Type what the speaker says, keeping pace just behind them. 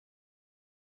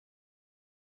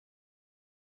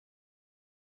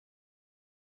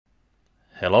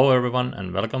Hello everyone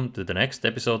and welcome to the next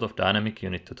episode of Dynamic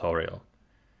Unit tutorial.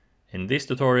 In this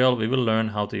tutorial we will learn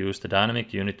how to use the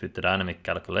dynamic unit with the dynamic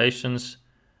calculations,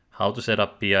 how to set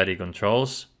up PID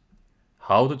controls,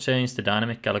 how to change the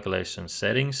dynamic calculation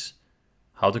settings,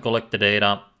 how to collect the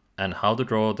data, and how to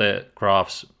draw the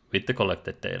graphs with the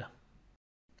collected data.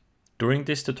 During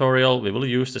this tutorial we will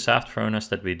use the shaft furnace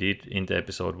that we did in the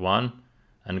episode 1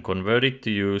 and convert it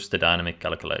to use the dynamic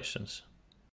calculations.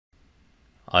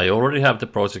 I already have the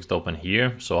project open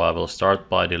here, so I will start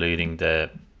by deleting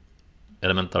the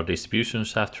elemental distribution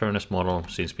shaft furnace model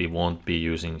since we won't be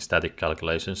using static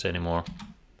calculations anymore.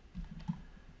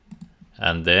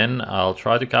 And then I'll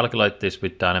try to calculate this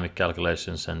with dynamic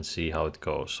calculations and see how it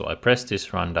goes. So I press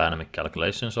this run dynamic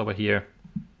calculations over here.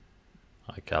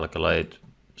 I calculate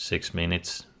 6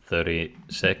 minutes 30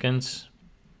 seconds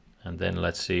and then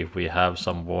let's see if we have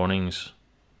some warnings.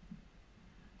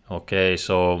 Okay,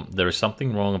 so there is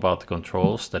something wrong about the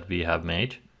controls that we have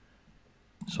made.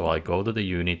 So I go to the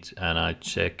unit and I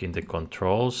check in the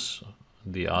controls.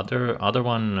 The other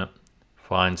one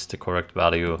finds the correct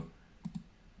value,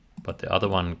 but the other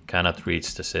one cannot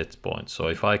reach the set point. So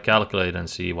if I calculate and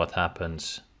see what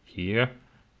happens here,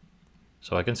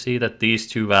 so I can see that these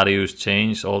two values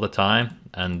change all the time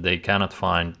and they cannot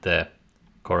find the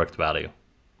correct value.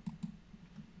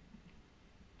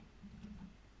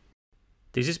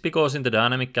 This is because in the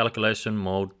dynamic calculation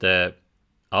mode, the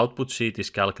output sheet is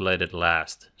calculated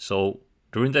last. So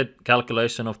during the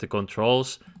calculation of the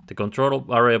controls, the control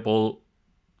variable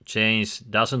change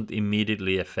doesn't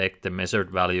immediately affect the measured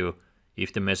value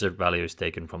if the measured value is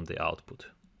taken from the output.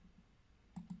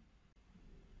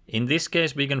 In this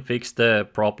case, we can fix the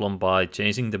problem by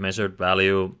changing the measured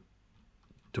value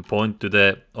to point to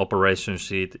the operation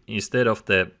sheet instead of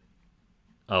the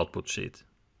output sheet.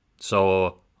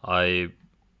 So I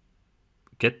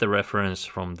get the reference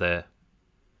from the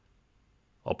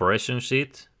operation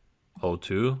sheet,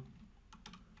 O2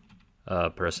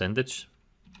 percentage.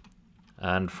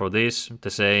 And for this,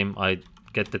 the same, I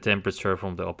get the temperature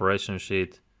from the operation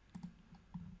sheet.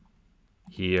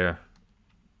 Here,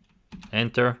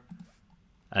 enter.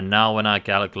 And now when I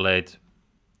calculate,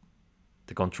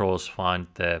 the controls find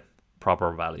the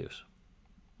proper values.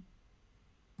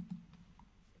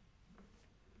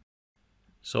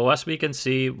 So as we can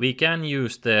see, we can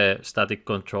use the static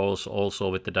controls also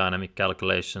with the dynamic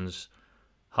calculations.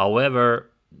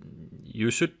 However,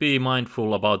 you should be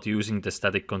mindful about using the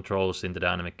static controls in the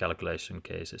dynamic calculation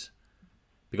cases,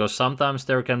 because sometimes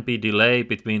there can be delay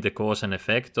between the cause and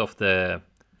effect of the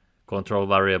control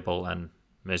variable and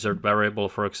measured variable,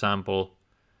 for example,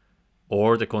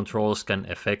 or the controls can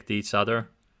affect each other.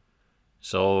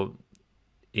 So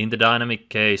in the dynamic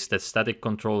case, the static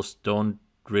controls don't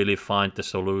really find the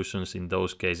solutions in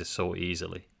those cases so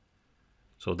easily.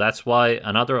 So that's why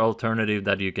another alternative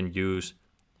that you can use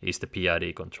is the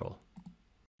PID control.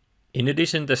 In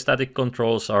addition, the static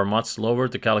controls are much slower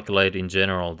to calculate in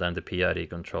general than the PID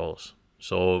controls.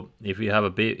 So if you have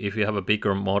a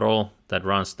bigger model that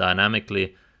runs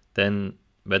dynamically, then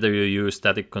whether you use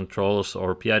static controls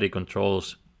or PID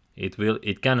controls,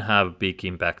 it can have big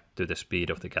impact to the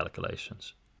speed of the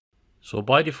calculations. So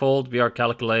by default, we are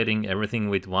calculating everything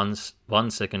with 1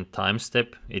 second time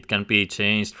step. It can be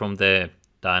changed from the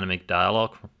dynamic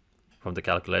dialog from the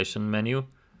calculation menu.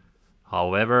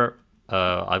 However,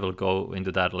 I will go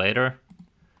into that later.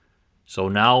 So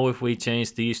now if we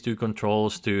change these two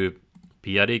controls to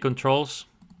PID controls,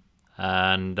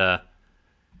 and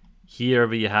here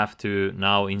we have to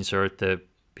now insert the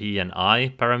P and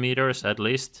I parameters at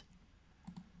least.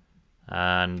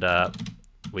 And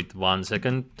with 1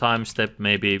 second time step,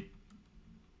 maybe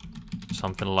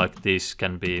something like this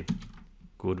can be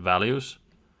good values.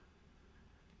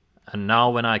 And now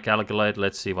when I calculate,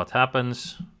 let's see what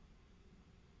happens.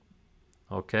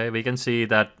 Okay, we can see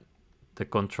that the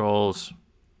controls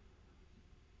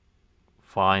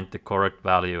find the correct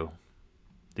value.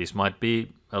 This might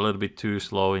be a little bit too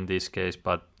slow in this case,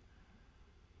 but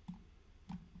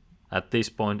at this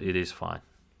point it is fine.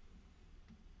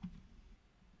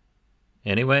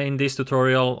 Anyway, in this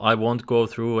tutorial, I won't go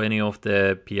through any of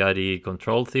the PID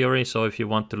control theory, so if you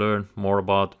want to learn more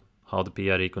about how the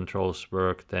PID controls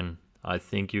work, then I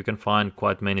think you can find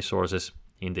quite many sources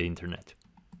in the internet.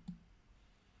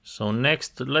 So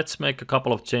next, let's make a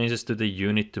couple of changes to the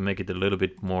unit to make it a little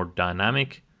bit more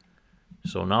dynamic.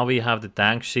 So now we have the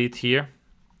tank sheet here,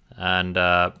 and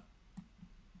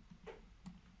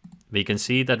we can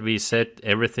see that we set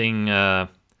everything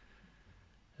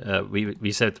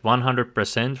we set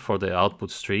 100% for the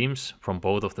output streams from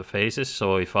both of the phases.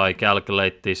 So if I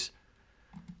calculate this,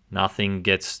 nothing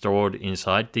gets stored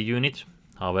inside the unit.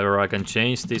 However, I can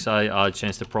change this. I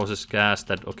change the process gas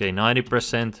that, okay,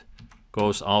 90%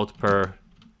 goes out per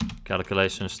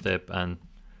calculation step and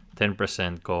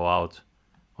 10% go out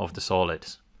of the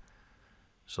solids.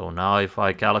 So now if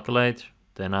I calculate,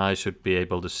 then I should be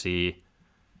able to see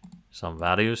some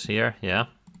values here, yeah.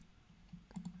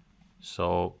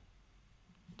 So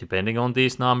depending on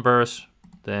these numbers,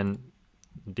 then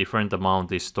different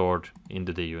amount is stored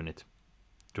into the unit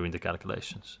during the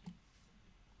calculations.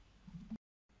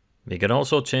 We can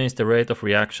also change the rate of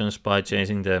reactions by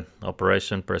changing the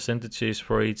operation percentages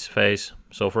for each phase.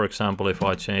 So for example, if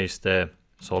I change the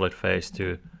solid phase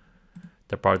to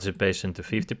the participation to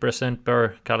 50%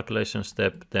 per calculation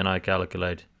step, then I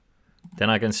calculate. Then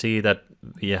I can see that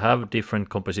we have different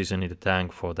composition in the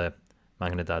tank for the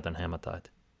magnetite and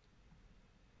hematite.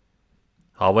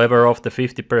 However, of the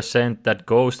 50% that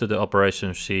goes to the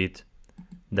operation sheet,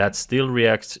 that still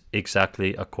reacts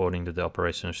exactly according to the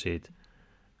operation sheet.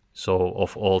 So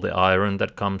of all the iron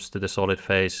that comes to the solid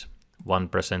phase,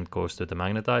 1% goes to the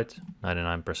magnetite,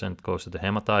 99% goes to the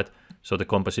hematite. So the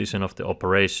composition of the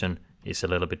operation is a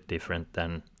little bit different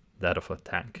than that of a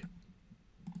tank.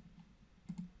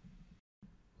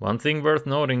 One thing worth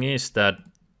noting is that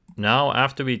now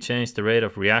after we change the rate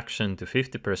of reaction to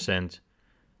 50%,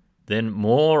 then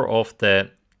more of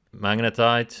the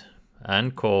magnetite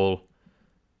and coal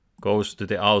goes to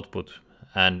the output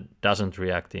and doesn't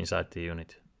react inside the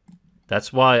unit.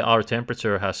 That's why our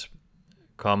temperature has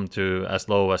come to as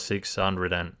low as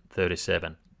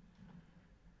 637.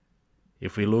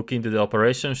 If we look into the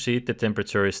operation sheet, the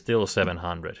temperature is still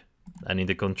 700. And in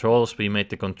the controls, we made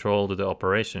the control to the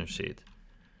operation sheet.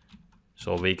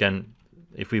 So we can,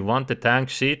 if we want the tank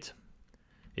sheet,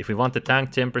 if we want the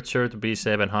tank temperature to be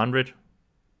 700,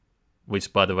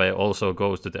 which by the way also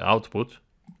goes to the output,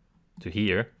 to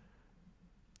here,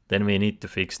 then we need to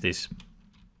fix this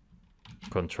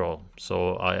control.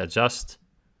 So I adjust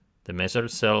the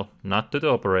measured cell not to the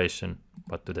operation,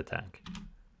 but to the tank.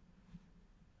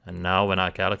 And now when I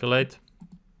calculate,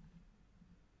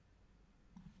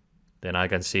 then I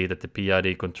can see that the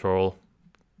PID control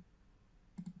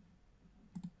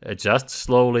adjusts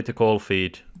slowly the coal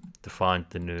feed to find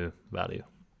the new value,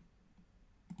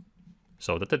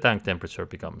 so that the tank temperature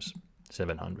becomes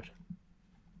 700.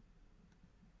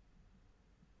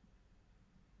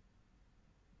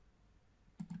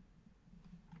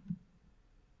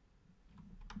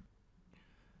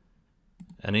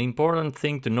 An important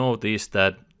thing to note is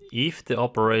that if the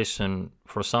operation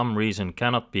for some reason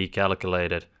cannot be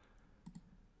calculated,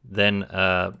 then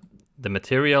the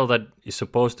material that is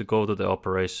supposed to go to the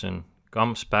operation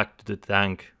comes back to the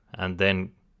tank and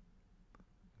then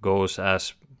goes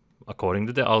as according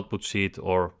to the output sheet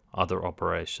or other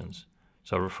operations.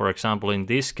 So for example, in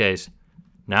this case,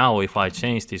 now if I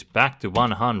change this back to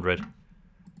 100,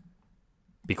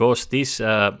 because this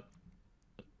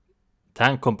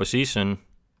tank composition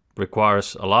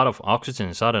requires a lot of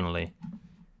oxygen suddenly,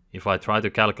 if I try to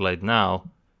calculate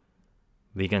now,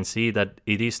 we can see that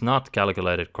it is not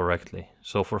calculated correctly.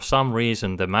 So for some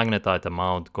reason the magnetite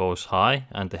amount goes high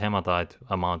and the hematite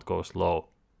amount goes low.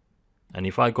 And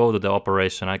if I go to the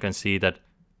operation, I can see that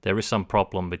there is some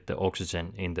problem with the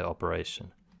oxygen in the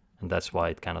operation. And that's why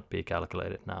it cannot be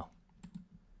calculated now.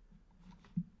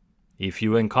 If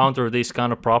you encounter these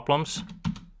kind of problems,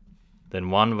 then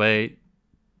one way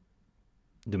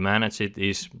to manage it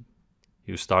is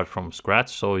you start from scratch.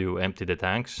 So you empty the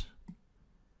tanks,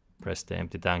 press the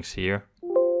empty tanks here,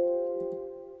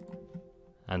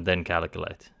 and then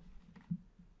calculate.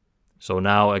 So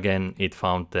now again it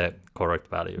found the correct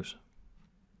values.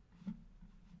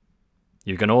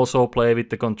 You can also play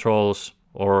with the controls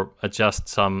or adjust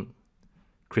some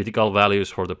critical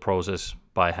values for the process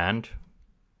by hand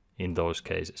in those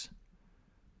cases.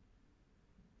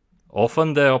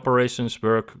 Often the operations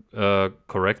work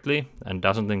correctly and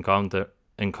doesn't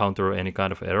encounter any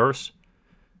kind of errors.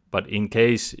 But in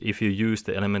case if you use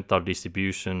the elemental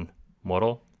distribution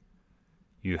model,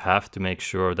 you have to make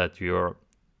sure that your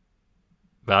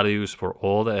values for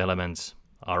all the elements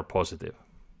are positive.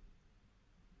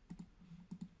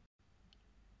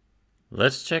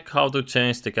 Let's check how to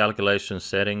change the calculation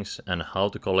settings and how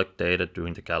to collect data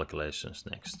during the calculations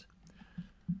next.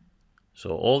 So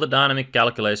all the dynamic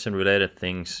calculation related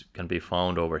things can be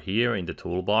found over here in the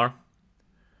toolbar.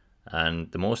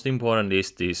 And the most important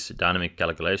is this dynamic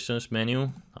calculations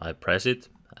menu. I press it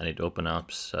and it opens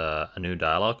up a new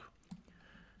dialog.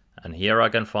 And here I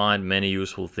can find many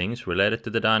useful things related to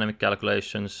the dynamic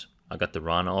calculations. I got the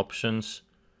run options.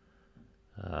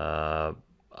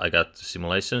 I got the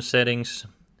simulation settings,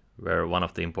 where one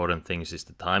of the important things is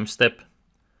the time step.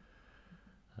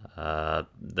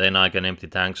 Then I can empty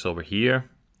tanks over here.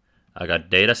 I got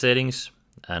data settings,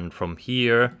 and from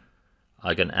here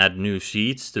I can add new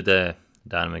sheets to the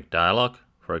dynamic dialog.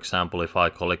 For example, if I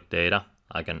collect data,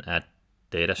 I can add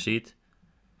data sheet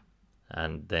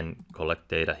and then collect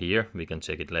data here. We can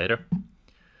check it later.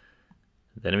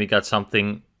 Then we got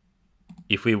something,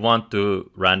 if we want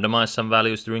to randomize some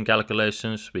values during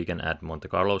calculations, we can add Monte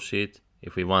Carlo sheet.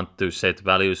 If we want to set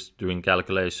values during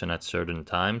calculation at certain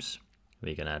times,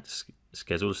 we can add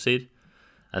schedule sheet.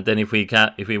 And then if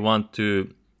we want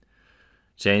to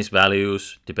change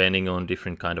values depending on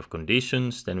different kind of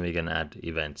conditions, then we can add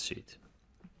event sheet.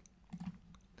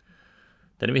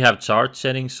 Then we have chart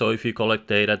settings. So if you collect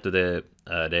data to the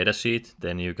data sheet,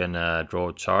 then you can draw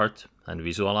a chart and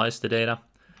visualize the data.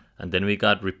 And then we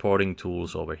got reporting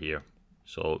tools over here.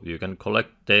 So you can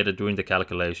collect data during the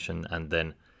calculation and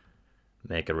then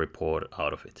make a report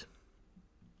out of it.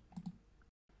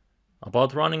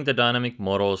 About running the dynamic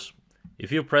models,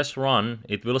 if you press run,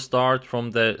 it will start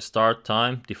from the start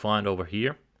time defined over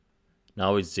here.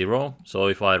 Now it's 0, so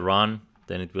if I run,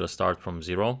 then it will start from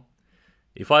 0.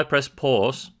 If I press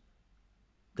pause,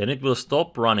 then it will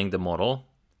stop running the model.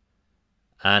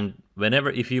 And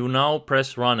if you now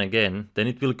press run again, then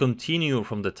it will continue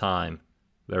from the time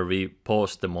where we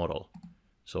paused the model.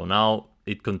 So now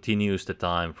it continues the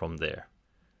time from there.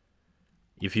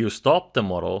 If you stop the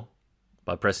model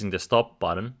by pressing the stop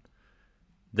button,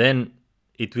 then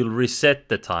it will reset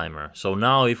the timer. So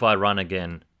now if I run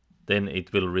again, then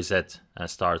it will reset and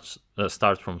start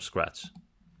from scratch.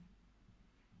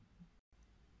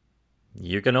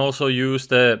 You can also use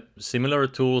the similar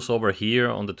tools over here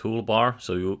on the toolbar.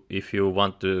 So if you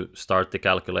want to start the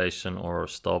calculation or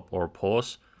stop or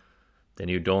pause, then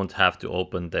you don't have to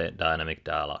open the dynamic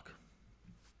dialog.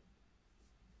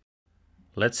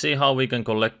 Let's see how we can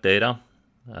collect data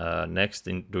next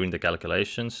during the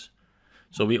calculations.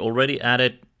 So we already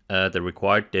added the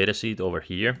required data sheet over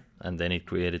here, and then it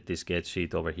created this get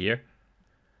sheet over here.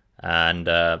 And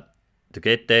to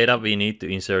get data, we need to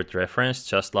insert reference,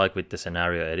 just like with the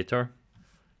scenario editor.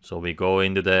 So we go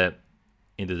into the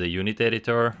unit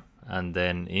editor and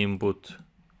then input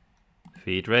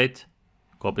feed rate,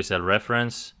 copy cell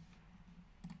reference,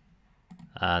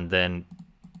 and then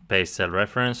paste cell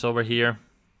reference over here.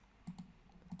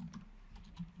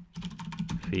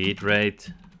 Feed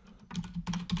rate.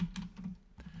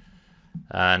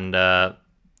 And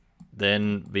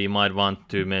then we might want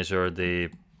to measure the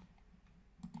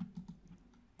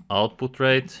output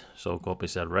rate. So copy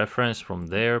cell reference from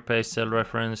there, paste cell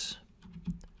reference.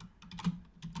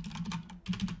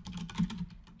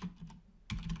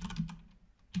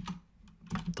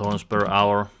 Tons per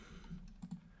hour.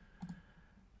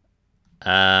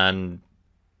 And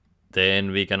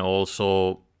then we can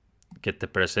also get the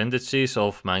percentages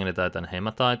of magnetite and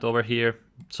hematite over here.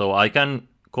 So I can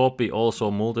copy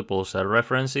also multiple cell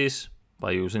references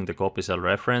by using the copy cell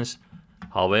reference.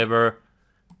 However,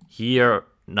 here,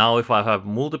 now if I have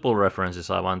multiple references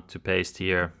I want to paste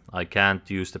here, I can't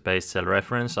use the paste cell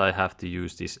reference. I have to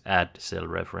use this add cell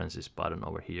references button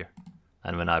over here.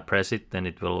 And when I press it, then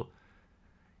it will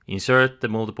insert the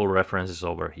multiple references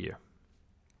over here.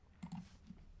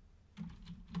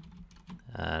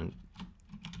 And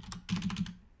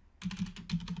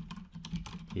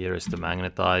here is the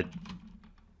magnetite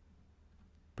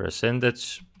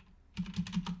percentage,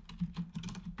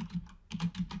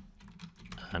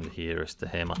 and here is the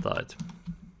hematite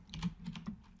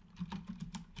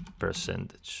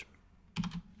percentage.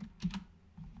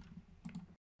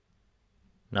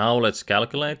 Now let's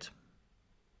calculate,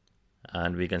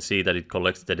 and we can see that it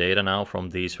collects the data now from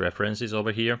these references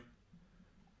over here.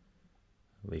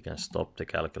 We can stop the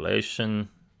calculation,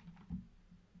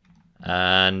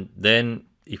 and then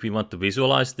if we want to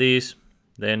visualize these,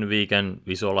 then we can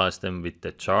visualize them with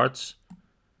the charts.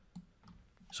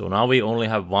 So now we only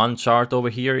have one chart over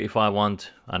here. If I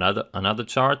want another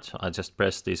chart, I just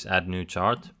press this add new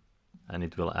chart and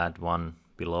it will add one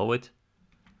below it.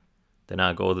 Then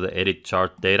I go to the edit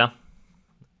chart data,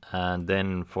 and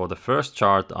then for the first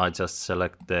chart I just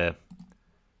select the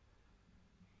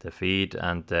feed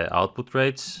and the output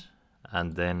rates,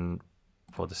 and then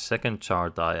for the second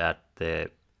chart I add the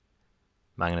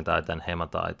magnetite and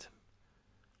hematite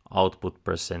output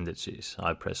percentages.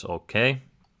 I press OK,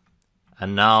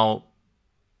 and now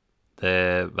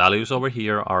the values over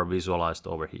here are visualized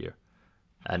over here.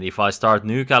 And if I start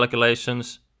new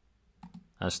calculations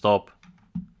and stop,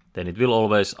 then it will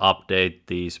always update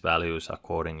these values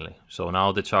accordingly. So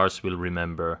now the charts will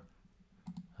remember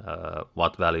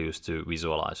what values to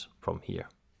visualize from here.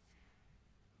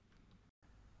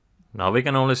 Now we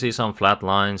can only see some flat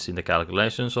lines in the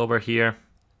calculations over here.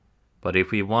 But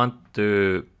if we want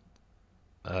to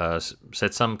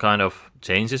set some kind of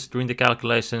changes during the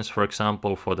calculations, for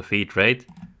example, for the feed rate,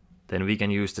 then we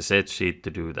can use the set sheet to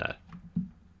do that.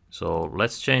 So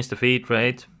let's change the feed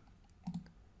rate.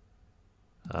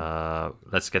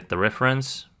 Let's get the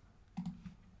reference,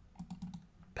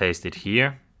 paste it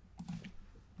here,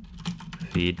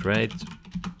 feed rate,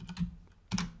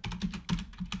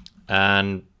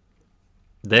 and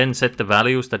then set the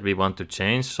values that we want to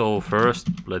change. So first,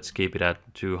 let's keep it at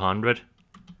 200,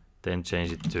 then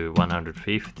change it to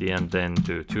 150, and then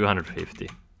to 250.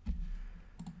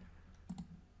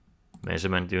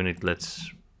 Measurement unit,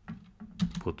 let's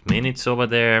put minutes over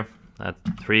there. At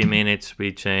 3 minutes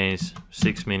we change,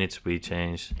 6 minutes we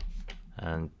change,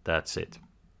 and that's it.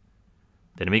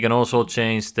 Then we can also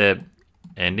change the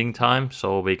ending time,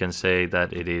 so we can say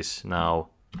that it is now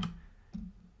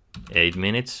 8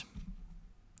 minutes.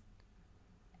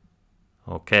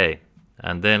 Okay,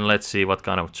 and then let's see what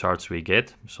kind of charts we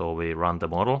get. So we run the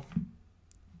model,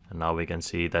 and now we can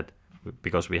see that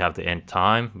because we have the end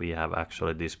time, we have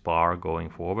actually this bar going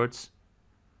forwards.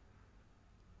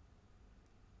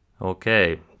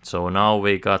 Okay, so now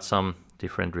we got some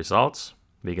different results.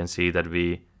 We can see that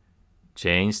we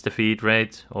changed the feed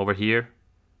rate over here,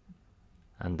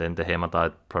 and then the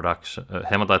hematite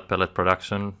pellet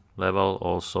production level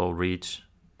also reached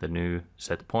the new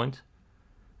set point.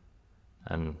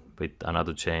 And with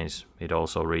another change, it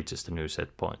also reaches the new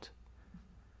set point.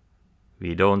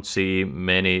 We don't see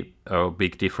many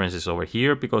big differences over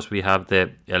here because we have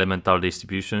the elemental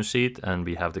distribution sheet and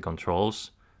we have the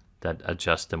controls that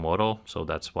adjust the model. So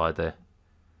that's why the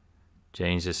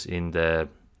changes in the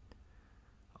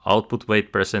output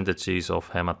weight percentages of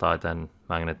hematite and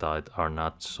magnetite are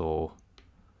not so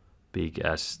big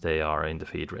as they are in the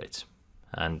feed rates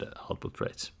and output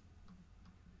rates.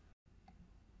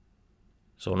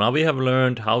 So now we have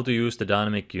learned how to use the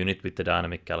dynamic unit with the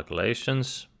dynamic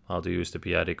calculations, how to use the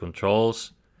PID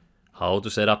controls, how to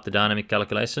set up the dynamic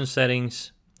calculation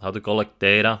settings, how to collect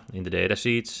data in the data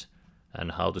sheets,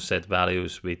 and how to set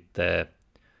values with the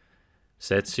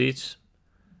set sheets,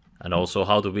 and also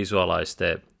how to visualize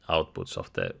the outputs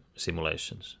of the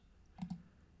simulations.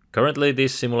 Currently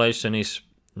this simulation is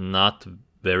not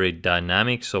very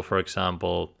dynamic, so for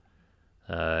example,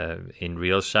 in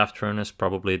real shaft furnace,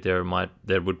 probably there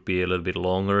would be a little bit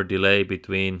longer delay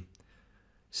between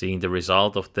seeing the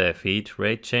result of the feed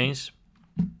rate change.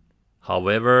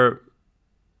 However,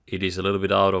 it is a little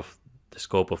bit out of the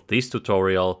scope of this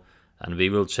tutorial, and we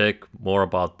will check more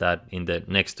about that in the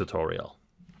next tutorial.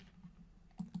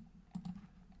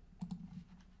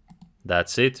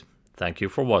 That's it. Thank you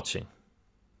for watching.